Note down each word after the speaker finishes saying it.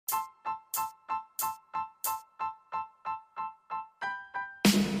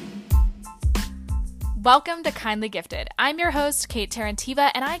Welcome to Kindly Gifted. I'm your host, Kate Tarantiva,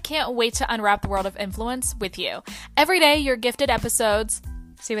 and I can't wait to unwrap the world of influence with you. Every day, you're gifted episodes,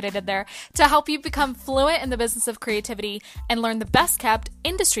 see what I did there, to help you become fluent in the business of creativity and learn the best kept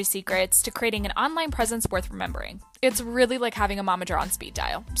industry secrets to creating an online presence worth remembering. It's really like having a momager on speed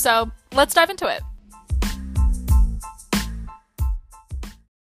dial. So let's dive into it.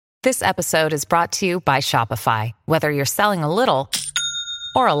 This episode is brought to you by Shopify. Whether you're selling a little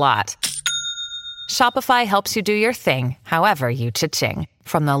or a lot, Shopify helps you do your thing, however you cha-ching.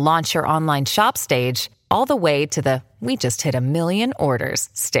 From the launch your online shop stage, all the way to the we just hit 1 million orders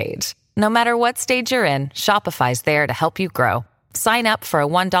stage. No matter what stage you're in, Shopify's there to help you grow. Sign up for a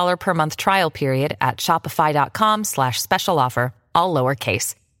 $1 per month trial period at shopify.com/special offer, all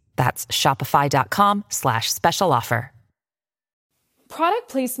lowercase. That's shopify.com/special offer. Product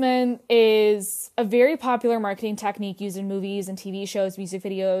placement is a very popular marketing technique used in movies and TV shows, music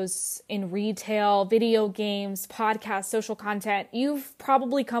videos, in retail, video games, podcasts, social content. You've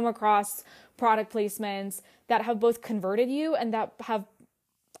probably come across product placements that have both converted you and that have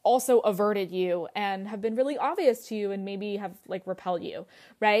also averted you and have been really obvious to you and maybe have like repelled you,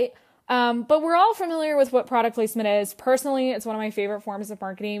 right? But we're all familiar with what product placement is. Personally, it's one of my favorite forms of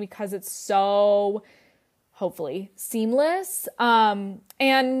marketing because it's so hopefully seamless.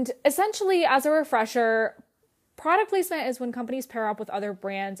 And essentially, as a refresher, product placement is when companies pair up with other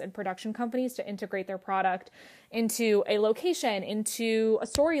brands and production companies to integrate their product into a location, into a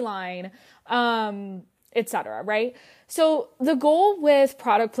storyline, etc., right? So the goal with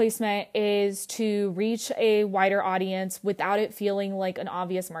product placement is to reach a wider audience without it feeling like an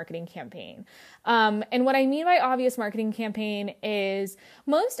obvious marketing campaign. And what I mean by obvious marketing campaign is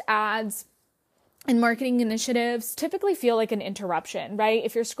most ads and marketing initiatives typically feel like an interruption, right?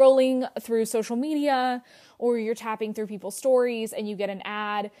 If you're scrolling through social media or you're tapping through people's stories and you get an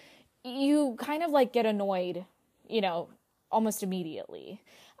ad, you kind of like get annoyed, almost immediately.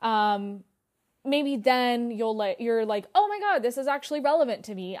 Maybe then you're like, oh my God, this is actually relevant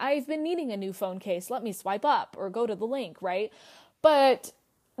to me. I've been needing a new phone case. Let me swipe up or go to the link, right? But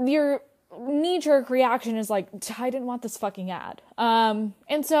your knee-jerk reaction is like, I didn't want this fucking ad.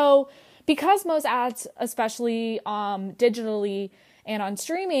 And so because most ads, especially digitally and on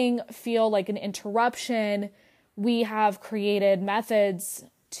streaming, feel like an interruption, we have created methods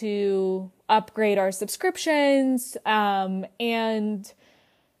to upgrade our subscriptions and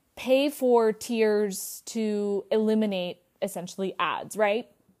pay for tiers to eliminate essentially ads, right?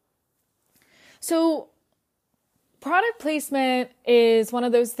 So product placement is one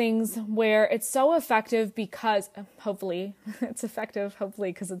of those things where it's so effective because, hopefully, it's effective,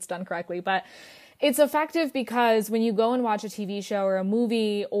 because it's done correctly, but it's effective because when you go and watch a TV show or a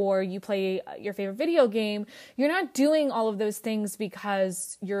movie or you play your favorite video game, you're not doing all of those things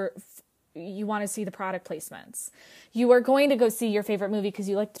because you want to see the product placements. You are going to go see your favorite movie because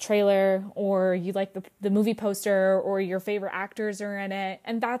you like the trailer or you like the movie poster or your favorite actors are in it,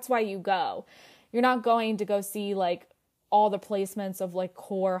 and that's why you go. You're not going to go see like all the placements of like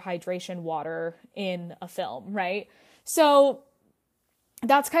core hydration water in a film, right? So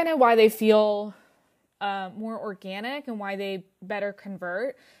that's kind of why they feel more organic and why they better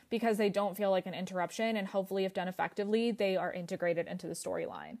convert, because they don't feel like an interruption, and hopefully if done effectively, they are integrated into the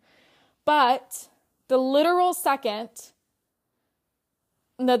storyline. But the literal second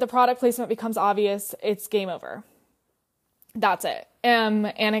that the product placement becomes obvious, it's game over. That's it. And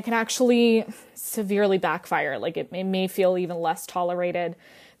it can actually severely backfire. Like it may feel even less tolerated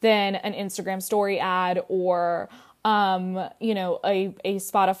than an Instagram story ad or, a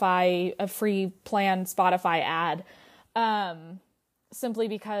Spotify, a free plan Spotify ad, simply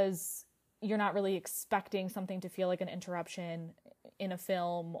because you're not really expecting something to feel like an interruption in a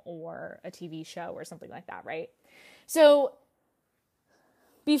film or a TV show or something like that, right? So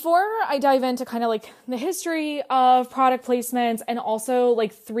before I dive into kind of like the history of product placements and also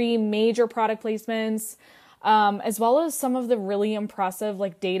like 3 major product placements, as well as some of the really impressive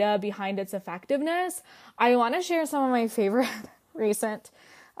like data behind its effectiveness, I want to share some of my favorite recent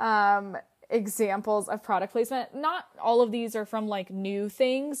examples of product placement. Not all of these are from like new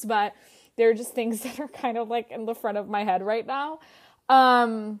things, but they're just things that are kind of like in the front of my head right now.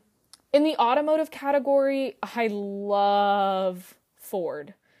 In the automotive category, I love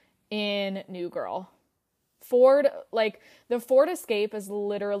Ford in New Girl. Ford, like the Ford Escape is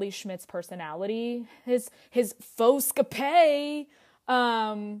literally Schmidt's personality. His faux-scapé.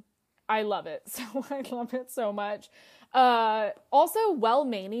 I love it. I love it so much. Also,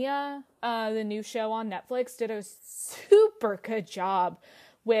 Wellmania, the new show on Netflix, did a super good job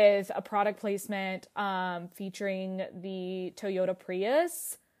with a product placement featuring the Toyota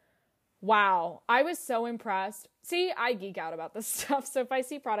Prius. Wow. I was so impressed. See, I geek out about this stuff. So if I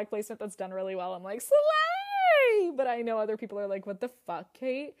see product placement that's done really well, I'm like, slay! But I know other people are like, what the fuck,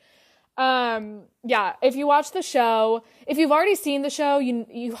 Kate? Yeah, if you watch the show, if you've already seen the show,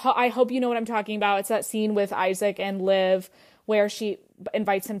 I hope you know what I'm talking about. It's that scene with Isaac and Liv where she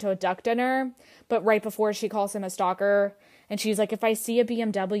invites him to a duck dinner, but right before she calls him a stalker, and she's like, if I see a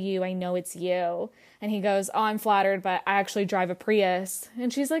BMW, I know it's you. And he goes, oh, I'm flattered, but I actually drive a Prius.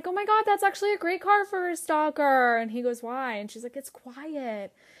 And she's like, oh my God, that's actually a great car for a stalker. And he goes, why? And she's like, it's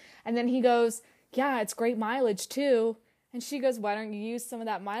quiet. And then he goes, yeah, it's great mileage too. And she goes, why don't you use some of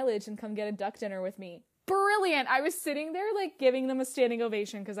that mileage and come get a duck dinner with me? Brilliant. I was sitting there like giving them a standing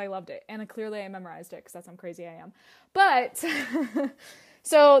ovation because I loved it. And clearly I memorized it because that's how crazy I am. But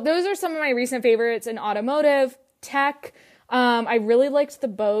so those are some of my recent favorites in automotive, tech. I really liked the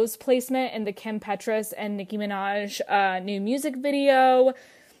Bose placement in the Kim Petras and Nicki Minaj new music video.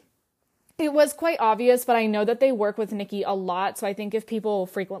 It was quite obvious, but I know that they work with Nicki a lot. So I think if people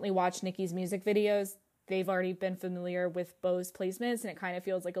frequently watch Nicki's music videos, they've already been familiar with Bose placements, and it kind of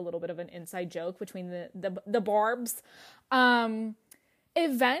feels like a little bit of an inside joke between the barbs.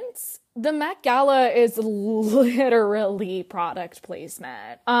 Events, the Met Gala is literally product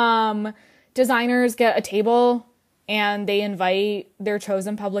placement. Designers get a table and they invite their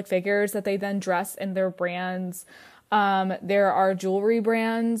chosen public figures that they then dress in their brands. There are jewelry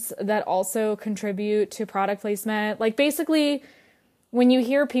brands that also contribute to product placement. Like basically, when you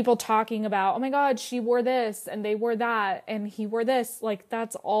hear people talking about, oh my God, she wore this and they wore that and he wore this, like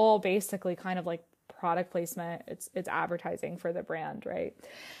that's all basically kind of like product placement. It's advertising for the brand, right?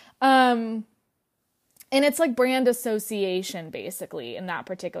 And it's like brand association basically in that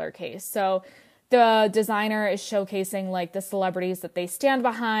particular case. So the designer is showcasing like the celebrities that they stand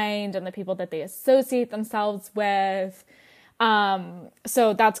behind and the people that they associate themselves with. So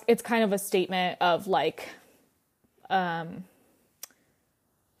it's kind of a statement of like a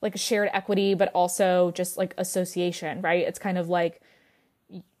shared equity, but also just like association, right? It's kind of like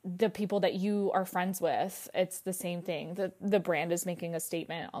the people that you are friends with. It's the same thing. The brand is making a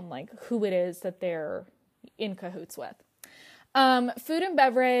statement on like who it is that they're in cahoots with. Food and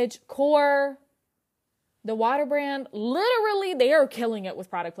beverage, Core, the water brand, literally they are killing it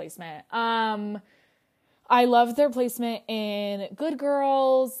with product placement. I love their placement in Good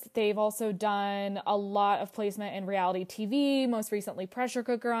Girls. They've also done a lot of placement in reality TV, most recently Pressure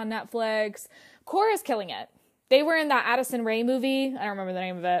Cooker on Netflix. Core is killing it. They were in that Addison Rae movie. I don't remember the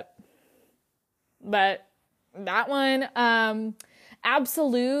name of it, but that one.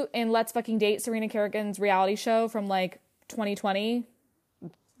 Absolute in Let's Fucking Date, Serena Kerrigan's reality show from like 2020.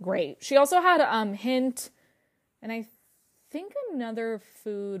 Great. She also had Hint and I think another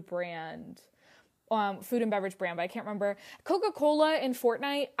food brand. Food and beverage brand, but I can't remember. Coca-Cola in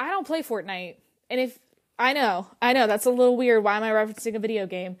Fortnite. I don't play Fortnite. And I know, that's a little weird. Why am I referencing a video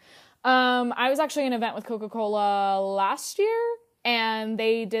game? I was actually in an event with Coca-Cola last year, and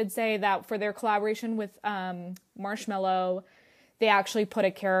they did say that for their collaboration with Marshmello, they actually put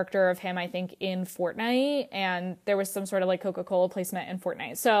a character of him, I think, in Fortnite, and there was some sort of like Coca-Cola placement in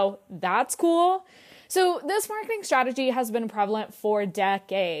Fortnite. So that's cool. So this marketing strategy has been prevalent for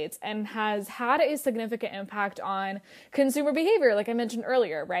decades and has had a significant impact on consumer behavior, like I mentioned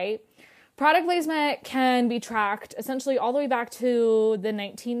earlier, right? Product placement can be tracked essentially all the way back to the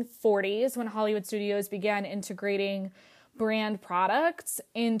 1940s when Hollywood studios began integrating brand products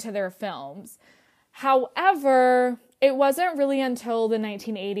into their films. However, it wasn't really until the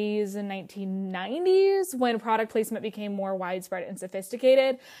 1980s and 1990s when product placement became more widespread and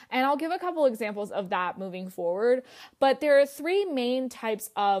sophisticated. And I'll give a couple examples of that moving forward. But there are three main types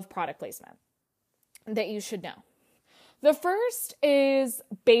of product placement that you should know. The first is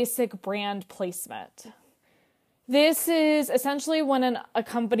basic brand placement. This is essentially when a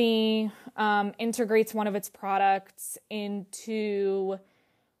company integrates one of its products into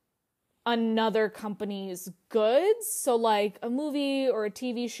another company's goods. So like a movie or a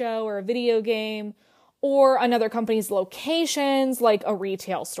TV show or a video game, or another company's locations, like a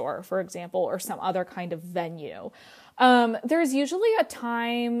retail store, for example, or some other kind of venue. There's usually a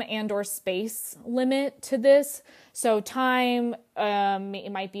time and or space limit to this. So time,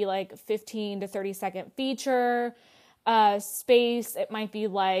 it might be like 15 to 30 second feature. Space, it might be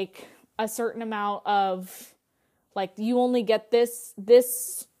like a certain amount of, like you only get this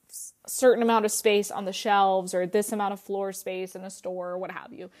certain amount of space on the shelves or this amount of floor space in a store or what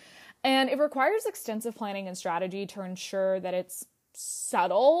have you. And it requires extensive planning and strategy to ensure that it's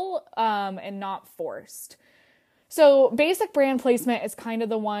subtle and not forced. So basic brand placement is kind of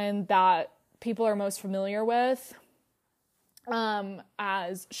the one that people are most familiar with.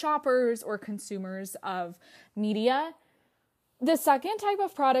 as shoppers or consumers of media. The second type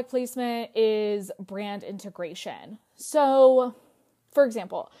of product placement is brand integration. So, for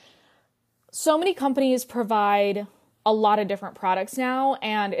example, so many companies provide a lot of different products now,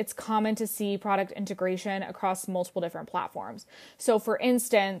 and it's common to see product integration across multiple different platforms. So, for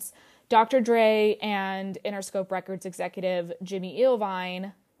instance, Dr. Dre and Interscope Records executive Jimmy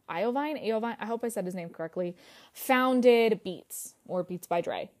Iovine, I hope I said his name correctly, founded Beats, or Beats by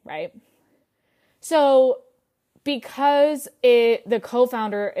Dre, right? So, because the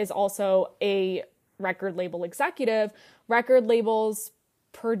co-founder is also a record label executive, record labels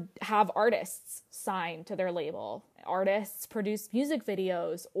have artists signed to their label. Artists produce music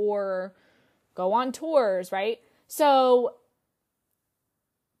videos or go on tours, right? So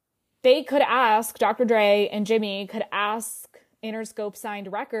they could ask, Dr. Dre and Jimmy could ask Interscope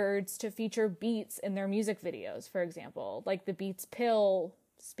signed records to feature Beats in their music videos, for example, like the Beats Pill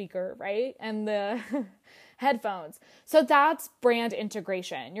speaker, right? And the headphones. So that's brand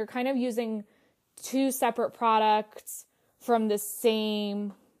integration. You're kind of using two separate products from the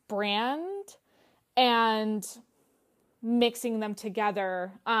same brand and mixing them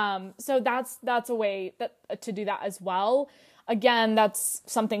together. So that's a way to do that as well. Again, that's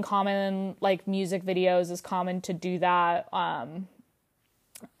something common, like music videos is common to do that. Or,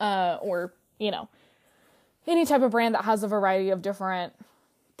 any type of brand that has a variety of different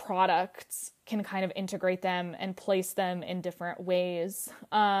products can kind of integrate them and place them in different ways.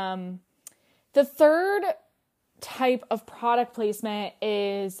 The third type of product placement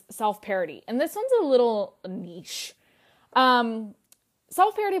is self-parody. And this one's a little niche.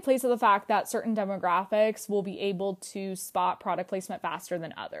 Self-parody plays to the fact that certain demographics will be able to spot product placement faster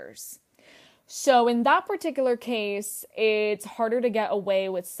than others. So in that particular case, it's harder to get away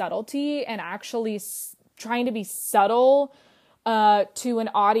with subtlety, and actually trying to be subtle to an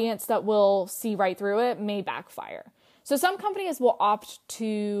audience that will see right through it may backfire. So some companies will opt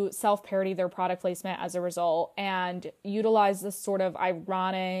to self-parody their product placement as a result and utilize this sort of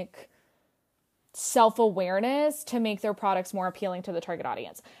ironic self-awareness to make their products more appealing to the target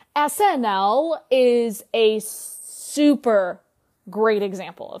audience. SNL is a super great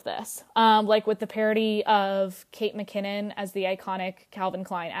example of this. Like with the parody of Kate McKinnon as the iconic Calvin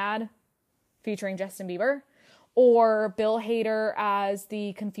Klein ad featuring Justin Bieber, or Bill Hader as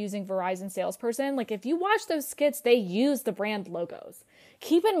the confusing Verizon salesperson. Like, if you watch those skits, they use the brand logos.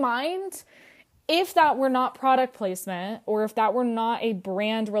 Keep in mind, if that were not product placement, or if that were not a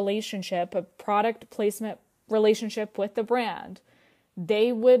brand relationship, a product placement relationship with the brand,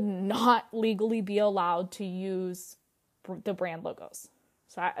 they would not legally be allowed to use the brand logos.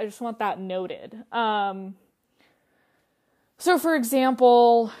 So I just want that noted. So for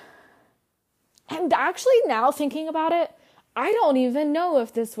example, and actually now thinking about it, I don't even know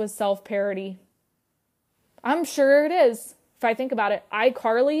if this was self-parody. I'm sure it is, if I think about it.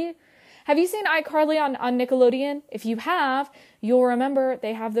 iCarly. Have you seen iCarly on Nickelodeon? If you have, you'll remember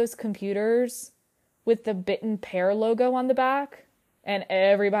they have those computers with the Bitten Pear logo on the back. And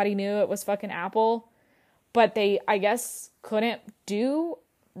everybody knew it was fucking Apple. But they, I guess, couldn't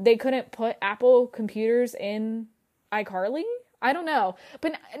put Apple computers in iCarly? I don't know.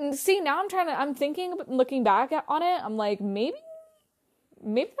 But see, now I'm thinking, looking back on it, I'm like, maybe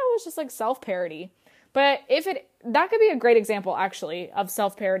that was just like self-parody. But that could be a great example actually of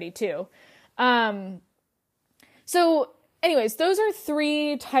self-parody too. So anyways, those are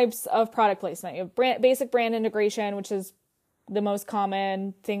three types of product placement. You have basic brand integration, which is the most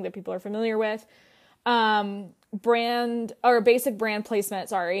common thing that people are familiar with. Basic brand placement,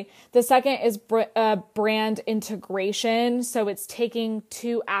 sorry. The second is brand integration. So it's taking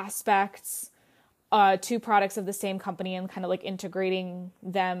two aspects, two products of the same company and kind of like integrating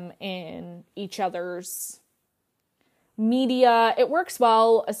them in each other's media. It works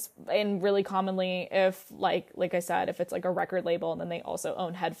well and really commonly if like I said, if it's like a record label and then they also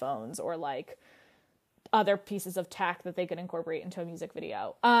own headphones or like other pieces of tech that they could incorporate into a music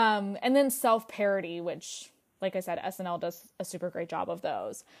video. And then self-parody, which, like I said, SNL does a super great job of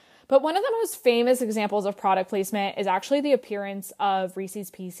those. But one of the most famous examples of product placement is actually the appearance of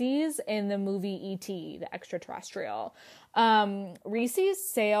Reese's Pieces in the movie E.T., the extraterrestrial. Reese's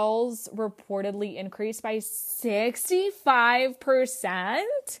sales reportedly increased by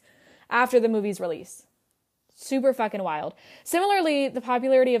 65% after the movie's release. Super fucking wild. Similarly, the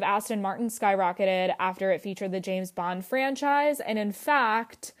popularity of Aston Martin skyrocketed after it featured the James Bond franchise. And in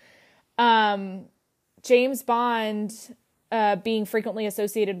fact, James Bond being frequently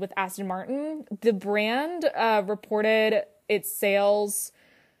associated with Aston Martin, the brand reported its sales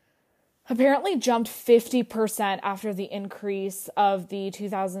apparently jumped 50% after the increase of the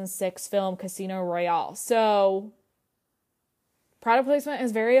 2006 film Casino Royale. So product placement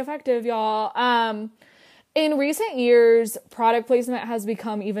is very effective, y'all. In recent years, product placement has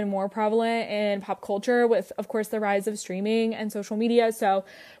become even more prevalent in pop culture with, of course, the rise of streaming and social media. So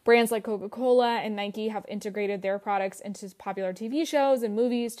brands like Coca-Cola and Nike have integrated their products into popular TV shows and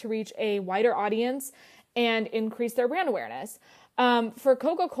movies to reach a wider audience and increase their brand awareness. For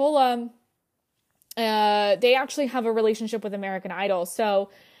Coca-Cola, they actually have a relationship with American Idol. So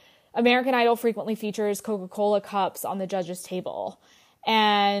American Idol frequently features Coca-Cola cups on the judges' table.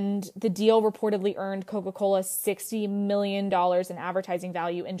 And the deal reportedly earned Coca-Cola $60 million in advertising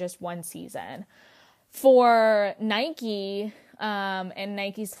value in just one season. For Nike, and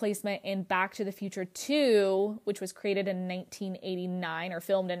Nike's placement in Back to the Future 2, which was created in 1989, or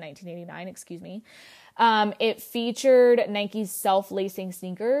filmed in 1989, excuse me, it featured Nike's self-lacing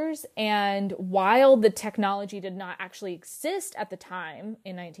sneakers. And while the technology did not actually exist at the time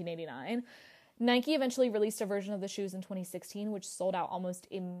in 1989, Nike eventually released a version of the shoes in 2016, which sold out almost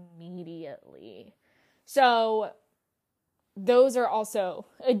immediately. So those are also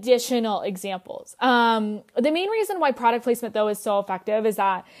additional examples. The main reason why product placement, though, is so effective is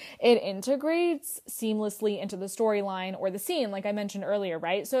that it integrates seamlessly into the storyline or the scene, like I mentioned earlier,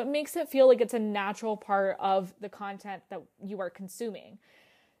 right? So it makes it feel like it's a natural part of the content that you are consuming.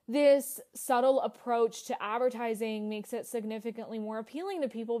 This subtle approach to advertising makes it significantly more appealing to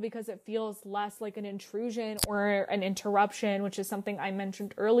people because it feels less like an intrusion or an interruption, which is something I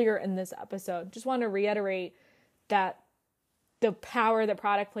mentioned earlier in this episode. Just want to reiterate that the power that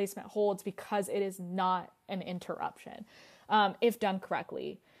product placement holds because it is not an interruption, if done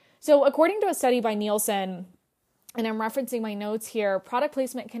correctly. So according to a study by Nielsen, and I'm referencing my notes here, product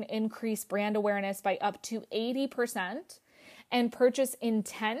placement can increase brand awareness by up to 80%. And purchase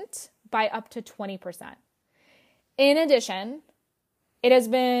intent by up to 20%. In addition, it has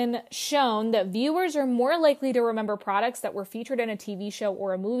been shown that viewers are more likely to remember products that were featured in a TV show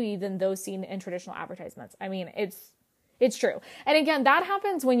or a movie than those seen in traditional advertisements. I mean, it's true. And again, that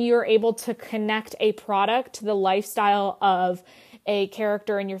happens when you're able to connect a product to the lifestyle of a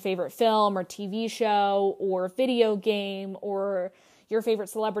character in your favorite film or TV show or video game or your favorite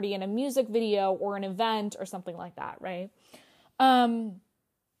celebrity in a music video or an event or something like that, right?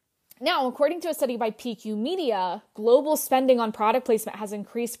 Now, according to a study by PQ Media, global spending on product placement has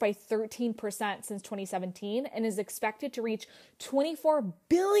increased by 13% since 2017 and is expected to reach $24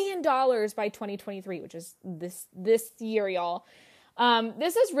 billion by 2023, which is this year, y'all.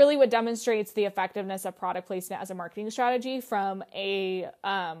 This is really what demonstrates the effectiveness of product placement as a marketing strategy from a,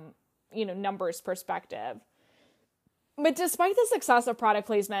 numbers perspective. But despite the success of product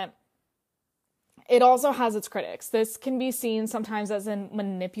placement, it also has its critics. This can be seen sometimes as a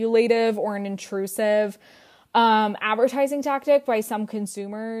manipulative or an intrusive advertising tactic by some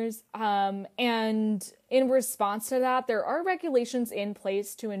consumers. And in response to that, there are regulations in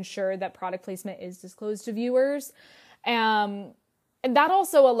place to ensure that product placement is disclosed to viewers. And that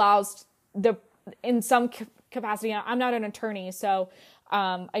also allows in some capacity, I'm not an attorney, so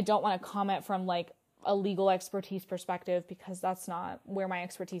I don't want to comment from like a legal expertise perspective because that's not where my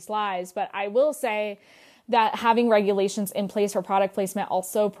expertise lies. But I will say that having regulations in place for product placement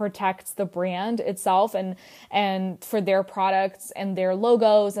also protects the brand itself and for their products and their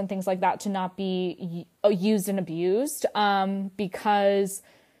logos and things like that to not be used and abused, because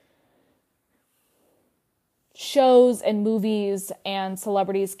shows and movies and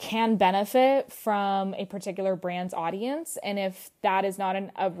celebrities can benefit from a particular brand's audience. And if that is not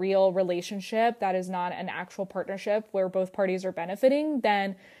a real relationship, that is not an actual partnership where both parties are benefiting,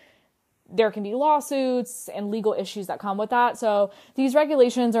 then there can be lawsuits and legal issues that come with that. So these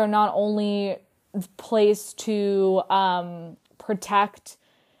regulations are not only placed to protect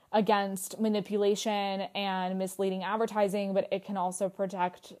against manipulation and misleading advertising, but it can also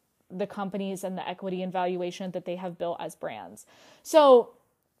protect the companies and the equity and valuation that they have built as brands. So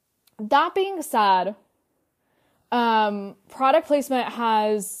that being said, product placement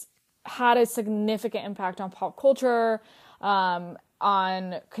has had a significant impact on pop culture,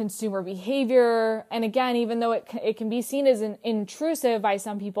 on consumer behavior. And again, even though it can be seen as intrusive by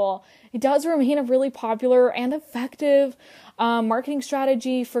some people, it does remain a really popular and effective marketing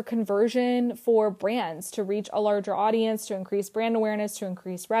strategy for conversion for brands to reach a larger audience, to increase brand awareness, to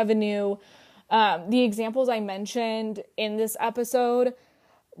increase revenue. The examples I mentioned in this episode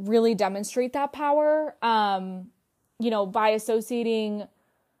really demonstrate that power, by associating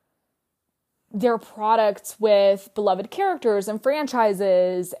their products with beloved characters and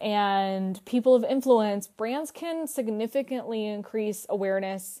franchises and people of influence. Brands can significantly increase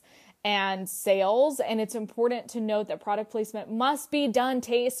awareness and sales. And it's important to note that product placement must be done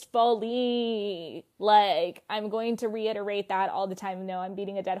tastefully. Like, I'm going to reiterate that all the time. No, I'm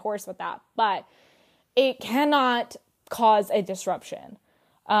beating a dead horse with that, but it cannot cause a disruption.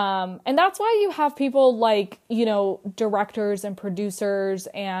 And that's why you have people like, directors and producers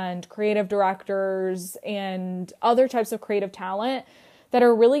and creative directors and other types of creative talent that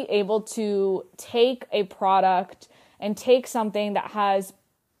are really able to take a product and take something that has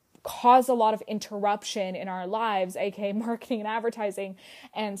caused a lot of interruption in our lives, aka marketing and advertising,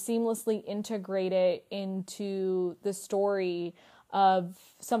 and seamlessly integrate it into the story of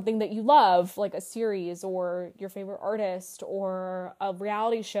something that you love, like a series or your favorite artist or a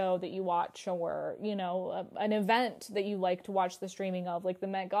reality show that you watch, or, an event that you like to watch the streaming of, like the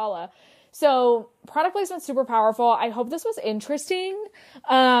Met Gala. So product placement's super powerful. I hope this was interesting.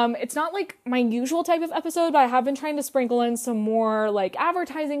 It's not like my usual type of episode, but I have been trying to sprinkle in some more like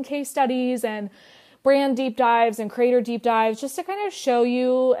advertising case studies and brand deep dives and creator deep dives, just to kind of show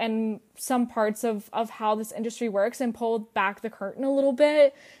you and some parts of how this industry works and pull back the curtain a little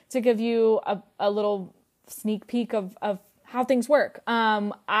bit to give you a little sneak peek of how things work.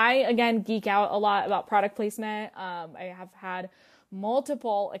 I, again, geek out a lot about product placement. I have had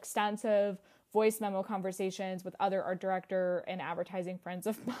multiple extensive voice memo conversations with other art director and advertising friends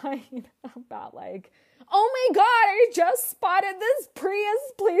of mine about like, oh my God, I just spotted this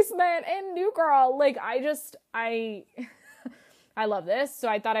Prius placement in New Girl. Like, I love this. So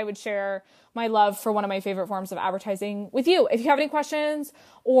I thought I would share my love for one of my favorite forms of advertising with you. If you have any questions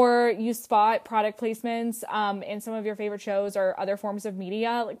or you spot product placements in some of your favorite shows or other forms of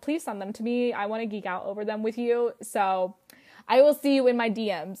media, like, please send them to me. I want to geek out over them with you. So I will see you in my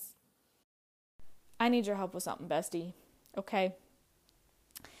DMs. I need your help with something, bestie. Okay.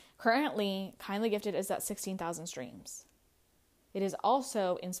 Currently, Kindly Gifted is at 16,000 streams. It is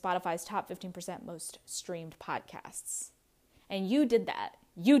also in Spotify's top 15% most streamed podcasts. And you did that.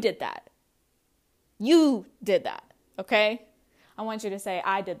 You did that. You did that. Okay? I want you to say,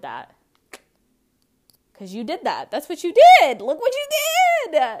 I did that. Because you did that. That's what you did. Look what you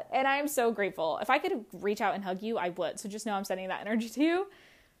did. And I am so grateful. If I could reach out and hug you, I would. So just know I'm sending that energy to you.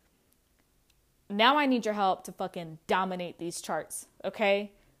 Now I need your help to fucking dominate these charts.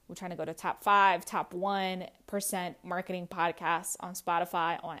 Okay? We're trying to go to top 5, top 1% marketing podcasts on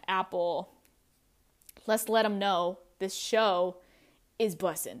Spotify, on Apple. Let's let them know this show is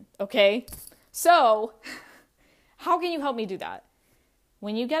bussin', okay? So, how can you help me do that?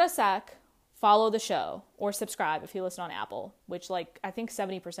 When you get a sec, follow the show or subscribe if you listen on Apple, which I think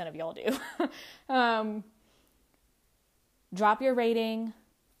 70% of y'all do. Drop your rating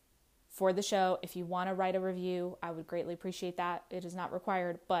for the show. If you want to write a review, I would greatly appreciate that. It is not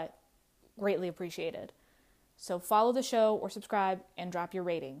required, but greatly appreciated. So follow the show or subscribe and drop your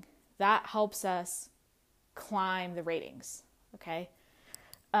rating. That helps us climb the ratings, okay?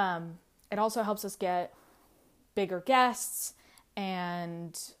 It also helps us get bigger guests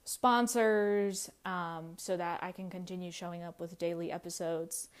and sponsors so that I can continue showing up with daily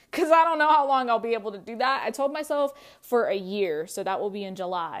episodes, because I don't know how long I'll be able to do that. I told myself for a year, so that will be in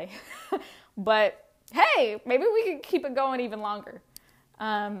July. But hey, maybe we can keep it going even longer.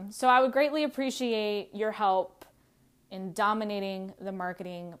 So I would greatly appreciate your help in dominating the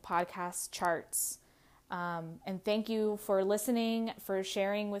marketing podcast charts. And thank you for listening, for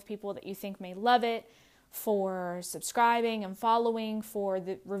sharing with people that you think may love it, for subscribing and following, for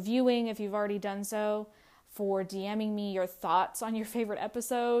the reviewing if you've already done so, for DMing me your thoughts on your favorite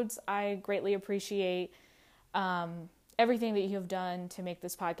episodes. I greatly appreciate everything that you have done to make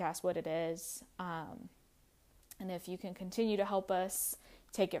this podcast what it is. And if you can continue to help us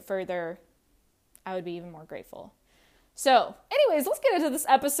take it further, I would be even more grateful. So, anyways, let's get into this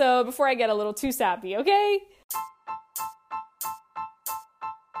episode before I get a little too sappy, okay?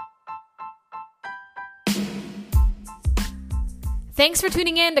 Thanks for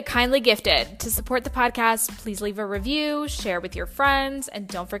tuning in to Kindly Gifted. To support the podcast, please leave a review, share with your friends, and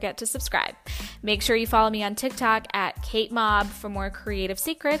don't forget to subscribe. Make sure you follow me on TikTok at Kate Mob for more creative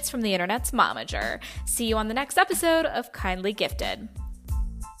secrets from the internet's momager. See you on the next episode of Kindly Gifted.